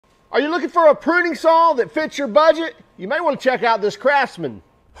Are you looking for a pruning saw that fits your budget? You may want to check out this Craftsman.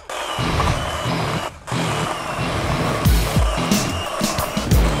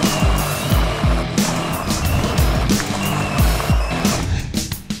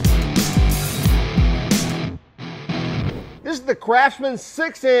 This is the Craftsman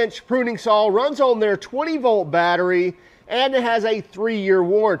 6-inch pruning saw, runs on their 20-volt battery, and it has a 3-year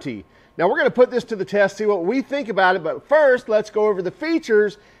warranty. Now we're going to put this to the test, see what we think about it, but first let's go over the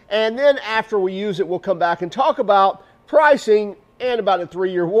features, and then after we use it, we'll come back and talk about pricing and about a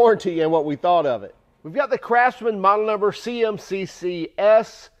 3-year warranty and what we thought of it. We've got the Craftsman model number CMCC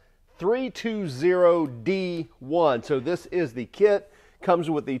S320D1. So this is the kit, comes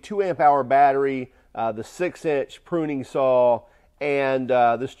with the 2-amp-hour battery, the 6-inch pruning saw, and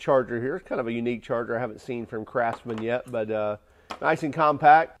this charger here. It's kind of a unique charger I haven't seen from Craftsman yet, but nice and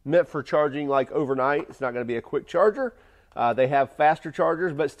compact, meant for charging like overnight. It's not going to be a quick charger. They have faster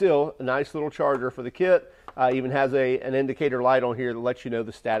chargers, but still a nice little charger for the kit. Even has an indicator light on here that lets you know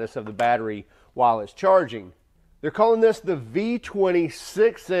the status of the battery while it's charging. They're calling this the V20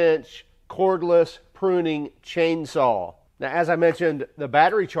 6-inch cordless pruning chainsaw. Now, as I mentioned, the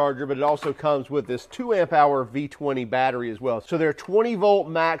battery charger, but it also comes with this 2-amp-hour V20 battery as well. So they're 20-volt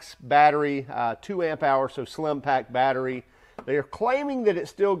max battery, 2-amp-hour, so slim pack battery. They are claiming that it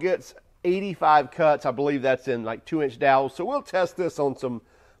still gets 85 cuts. I believe that's in like 2-inch dowels. So we'll test this on some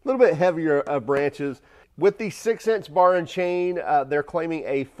little bit heavier branches. With the 6-inch bar and chain, they're claiming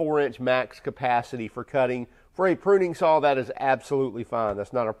a 4-inch max capacity for cutting. For a pruning saw, that is absolutely fine.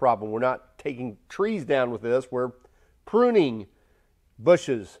 That's not a problem. We're not taking trees down with this. We're pruning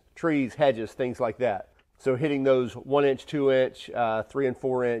bushes, trees, hedges, things like that. So hitting those 1-inch, 2-inch, 3 and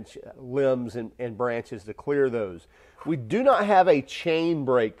 4-inch limbs and branches to clear those. We do not have a chain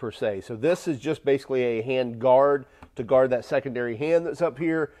brake per se. So this is just basically a hand guard to guard that secondary hand that's up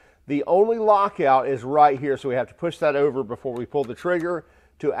here. The only lockout is right here. So we have to push that over before we pull the trigger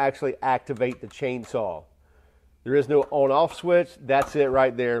to actually activate the chainsaw. There is no on-off switch. That's it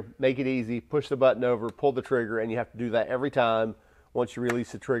right there. Make it easy. Push the button over, pull the trigger, and you have to do that every time. Once you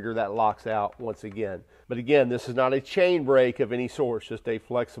release the trigger, that locks out once again. But again, this is not a chain brake of any sort, just a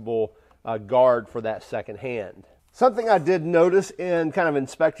flexible guard for that second hand. Something I did notice in kind of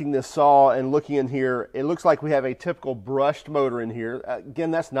inspecting this saw and looking in here, it looks like we have a typical brushed motor in here.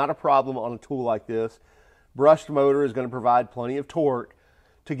 Again, that's not a problem on a tool like this. Brushed motor is going to provide plenty of torque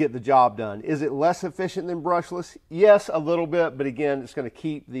to get the job done. Is it less efficient than brushless? Yes, a little bit, but again, it's going to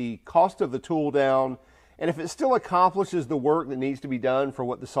keep the cost of the tool down. And if it still accomplishes the work that needs to be done for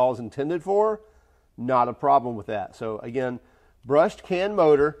what the saw is intended for, not a problem with that. So again, brushed can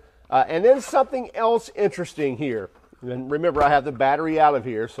motor. And then something else interesting here. And remember, I have the battery out of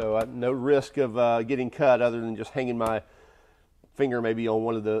here, so no risk of getting cut other than just hanging my finger maybe on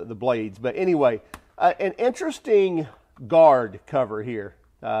one of the blades. But anyway, an interesting guard cover here,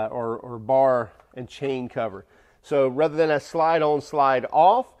 or bar and chain cover. So rather than a slide on, slide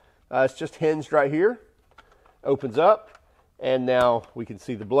off, it's just hinged right here, opens up, and now we can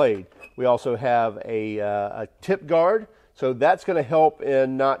see the blade. We also have a tip guard. So that's going to help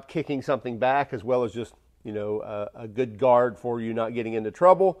in not kicking something back, as well as just, you know, a good guard for you not getting into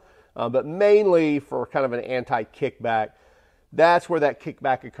trouble. But mainly for kind of an anti-kickback. That's where that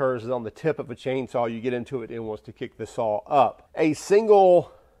kickback occurs, is on the tip of a chainsaw. You get into it and it wants to kick the saw up. A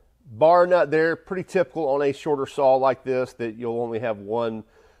single bar nut there, pretty typical on a shorter saw like this, that you'll only have one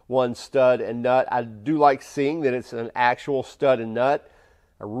stud and nut. I do like seeing that it's an actual stud and nut.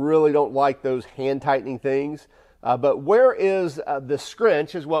 I really don't like those hand tightening things. But where is the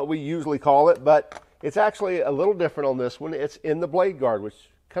scrunch is what we usually call it, but it's actually a little different on this one. It's in the blade guard, which is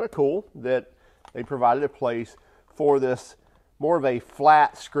kind of cool that they provided a place for this, more of a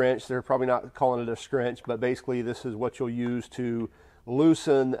flat scrunch. They're probably not calling it a scrunch, but basically this is what you'll use to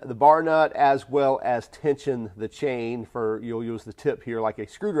loosen the bar nut as well as tension the chain. You'll use the tip here like a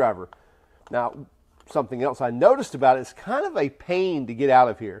screwdriver. Now, something else I noticed about it, it's kind of a pain to get out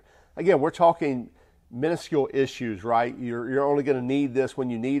of here. Again, we're talking minuscule issues, right? You're only going to need this when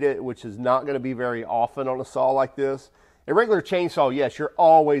you need it, which is not going to be very often on a saw like this. A regular chainsaw, yes, you're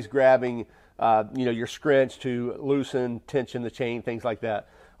always grabbing your scrunch to loosen, tension the chain, things like that.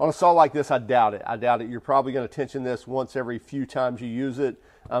 On a saw like this, I doubt it. You're probably going to tension this once every few times you use it,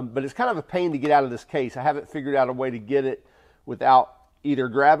 but it's kind of a pain to get out of this case. I haven't figured out a way to get it without either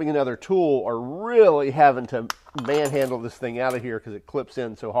grabbing another tool or really having to manhandle this thing out of here because it clips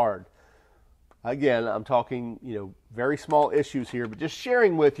in so hard. Again, I'm talking, very small issues here, but just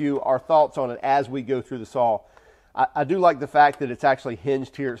sharing with you our thoughts on it as we go through the saw. I do like the fact that it's actually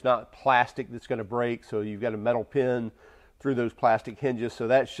hinged here. It's not plastic that's going to break, so you've got a metal pin through those plastic hinges, so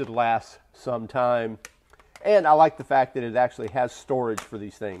that should last some time. And I like the fact that it actually has storage for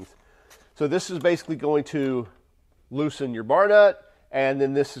these things. So this is basically going to loosen your bar nut, and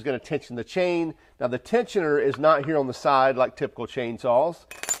then this is going to tension the chain. Now the tensioner is not here on the side like typical chainsaws.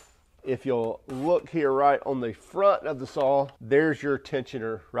 If you'll look here right on the front of the saw, there's your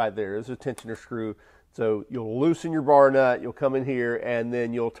tensioner right there. There's a tensioner screw. So you'll loosen your bar nut, you'll come in here, and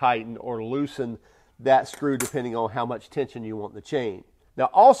then you'll tighten or loosen that screw depending on how much tension you want in the chain. Now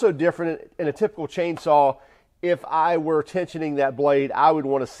also different in a typical chainsaw, if I were tensioning that blade, I would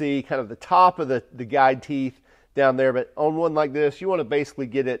want to see kind of the top of the guide teeth down there. But on one like this, you want to basically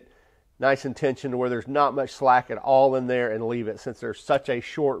get it nice and tensioned where there's not much slack at all in there and leave it. Since there's such a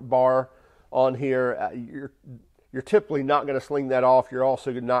short bar on here, you're typically not going to sling that off. You're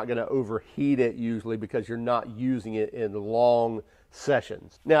also not going to overheat it usually because you're not using it in long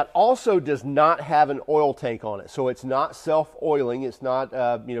sessions. Now it also does not have an oil tank on it, so it's not self-oiling. It's not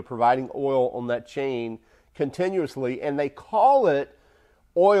providing oil on that chain continuously, and they call it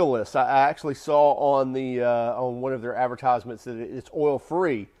oilless. I actually saw on on one of their advertisements that it's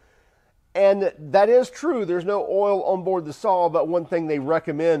oil-free. And that is true. There's no oil on board the saw, but one thing they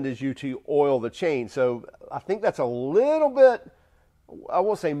recommend is you to oil the chain. So I think that's a little bit, I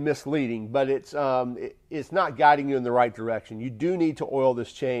won't say misleading, but it's not guiding you in the right direction. You do need to oil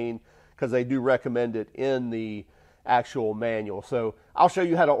this chain because they do recommend it in the actual manual. So I'll show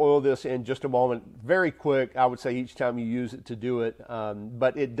you how to oil this in just a moment. Very quick, I would say each time you use it to do it,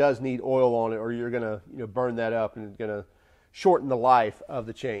 but it does need oil on it or you're going to burn that up and it's going to shorten the life of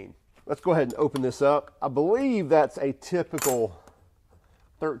the chain. Let's go ahead and open this up. I believe that's a typical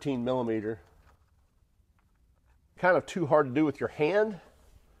 13 millimeter. Kind of too hard to do with your hand,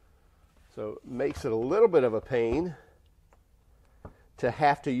 so it makes it a little bit of a pain to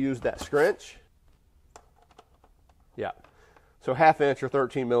have to use that scrunch. Yeah, so 1/2 inch or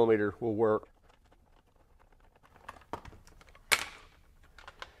 13 millimeter will work.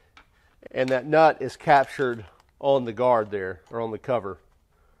 And that nut is captured on the guard there, or on the cover.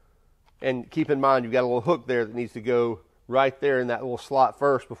 And keep in mind, you've got a little hook there that needs to go right there in that little slot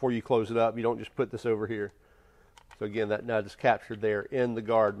first before you close it up. You don't just put this over here. So again, that nut is captured there in the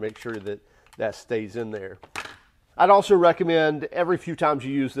guard. Make sure that that stays in there. I'd also recommend every few times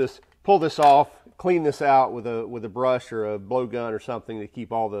you use this, pull this off, clean this out with a brush or a blowgun or something to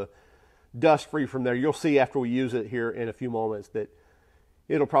keep all the dust free from there. You'll see after we use it here in a few moments that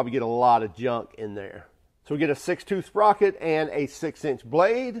it'll probably get a lot of junk in there. So we get a 6-tooth sprocket and a 6-inch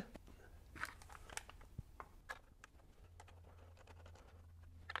blade.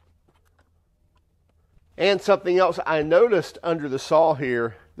 And something else I noticed under the saw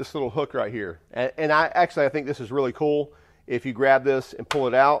here, this little hook right here. And I think this is really cool. If you grab this and pull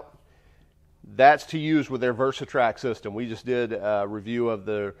it out, that's to use with their VersaTrack system. We just did a review of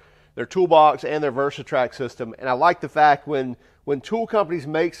their toolbox and their VersaTrack system. And I like the fact when tool companies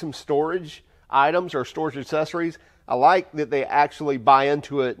make some storage items or storage accessories, I like that they actually buy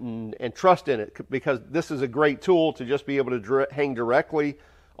into it and trust in it, because this is a great tool to just be able to hang directly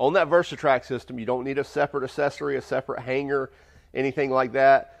on that VersaTrack system. You don't need a separate accessory, a separate hanger, anything like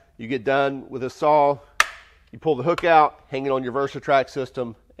that. You get done with a saw, you pull the hook out, hang it on your VersaTrack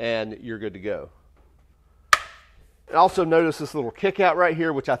system, and you're good to go. And also notice this little kick out right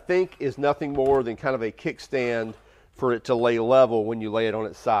here, which I think is nothing more than kind of a kickstand for it to lay level when you lay it on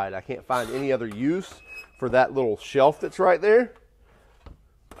its side. I can't find any other use for that little shelf that's right there,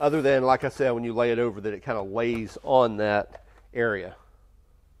 other than, like I said, when you lay it over, that it kind of lays on that area.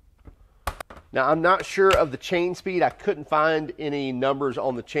 Now, I'm not sure of the chain speed. I couldn't find any numbers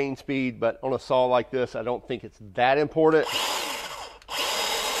on the chain speed, but on a saw like this, I don't think it's that important.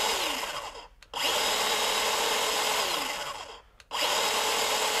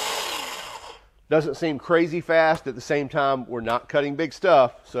 Doesn't seem crazy fast. At the same time, we're not cutting big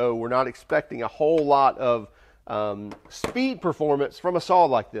stuff, so we're not expecting a whole lot of speed performance from a saw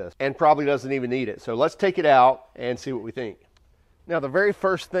like this, and probably doesn't even need it. So let's take it out and see what we think. Now, the very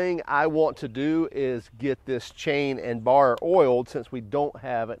first thing I want to do is get this chain and bar oiled, since we don't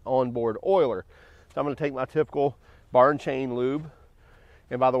have an onboard oiler. So I'm going to take my typical bar and chain lube.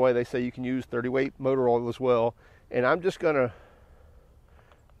 And by the way, they say you can use 30-weight motor oil as well. And I'm just going to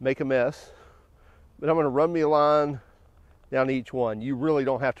make a mess, but I'm going to run me a line down each one. You really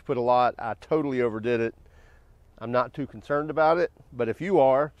don't have to put a lot. I totally overdid it. I'm not too concerned about it, but if you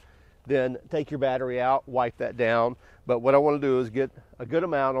are, then take your battery out, wipe that down. But what I want to do is get a good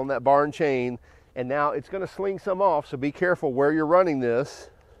amount on that bar and chain, and now it's going to sling some off, so be careful where you're running this.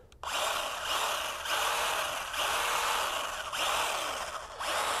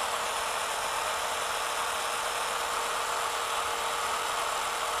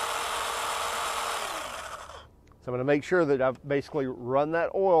 So I'm going to make sure that I've basically run that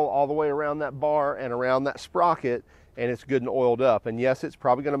oil all the way around that bar and around that sprocket, and it's good and oiled up. And yes, it's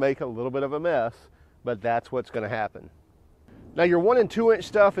probably going to make a little bit of a mess, but that's what's going to happen. Now your 1 and 2 inch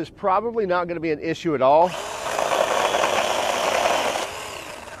stuff is probably not going to be an issue at all.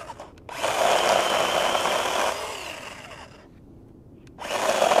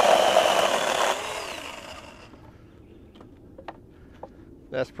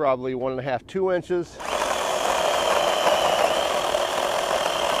 That's probably 1.5, 2 inches.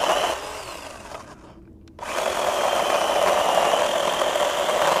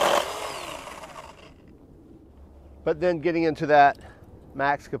 But then getting into that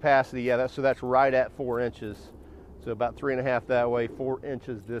max capacity, yeah, so that's right at 4 inches. So about 3.5 that way, 4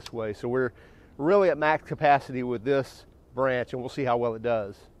 inches this way. So we're really at max capacity with this branch, and we'll see how well it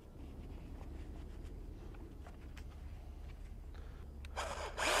does.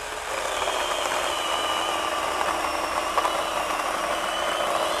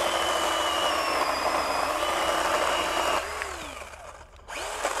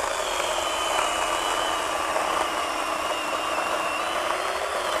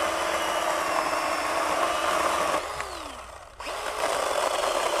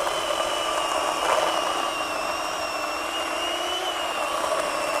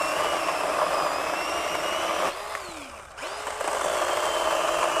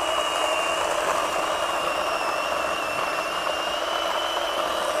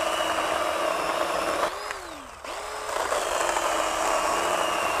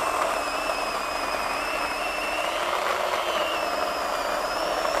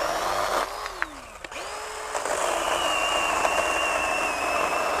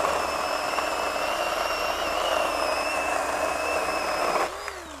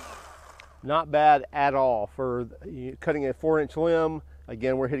 Not bad at all for cutting a 4-inch limb.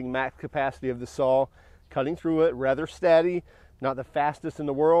 Again, we're hitting max capacity of the saw, cutting through it rather steady, not the fastest in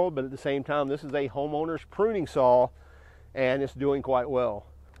the world, but at the same time, this is a homeowner's pruning saw, and it's doing quite well.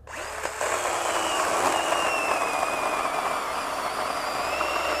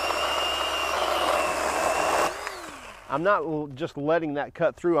 I'm not just letting that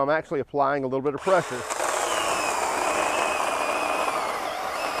cut through, I'm actually applying a little bit of pressure.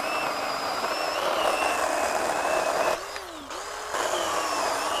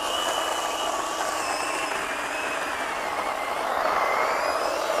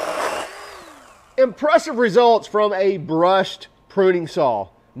 Impressive results from a brushed pruning saw.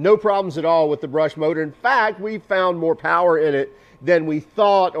 No problems at all with the brush motor. In fact, we found more power in it than we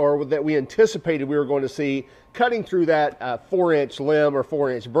thought or that we anticipated we were going to see cutting through that 4-inch limb or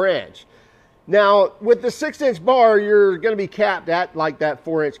 4-inch branch. Now, with the 6-inch bar, you're going to be capped at like that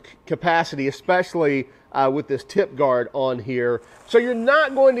 4-inch capacity, especially with this tip guard on here. So you're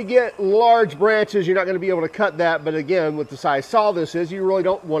not going to get large branches. You're not going to be able to cut that. But again, with the size saw this is, you really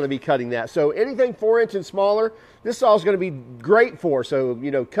don't want to be cutting that. So anything 4-inch and smaller, this saw is going to be great for. So,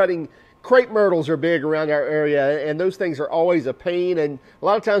 you know, cutting crepe myrtles are big around our area, and those things are always a pain. And a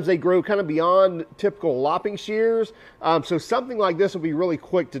lot of times they grow kind of beyond typical lopping shears. So something like this will be really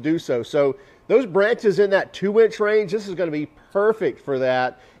quick to do so. So those branches in that 2-inch range, this is going to be perfect for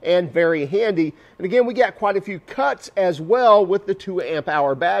that and very handy. And again, we got quite a few cuts as well with the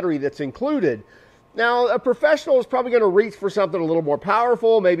 2-amp-hour battery that's included. Now, a professional is probably going to reach for something a little more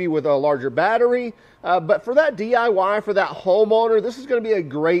powerful, maybe with a larger battery. But for that DIY, for that homeowner, this is going to be a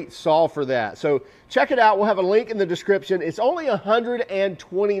great saw for that. So check it out. We'll have a link in the description. It's only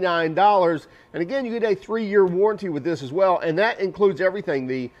 $129. And again, you get a 3-year warranty with this as well. And that includes everything,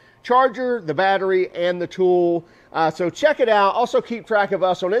 the charger, the battery, and the tool. So check it out. Also keep track of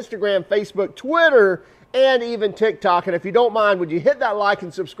us on Instagram, Facebook, Twitter, and even TikTok. And if you don't mind, would you hit that like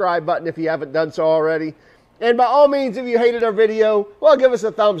and subscribe button if you haven't done so already? And by all means, if you hated our video, well, give us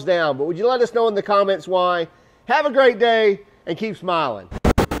a thumbs down. But would you let us know in the comments why? Have a great day and keep smiling.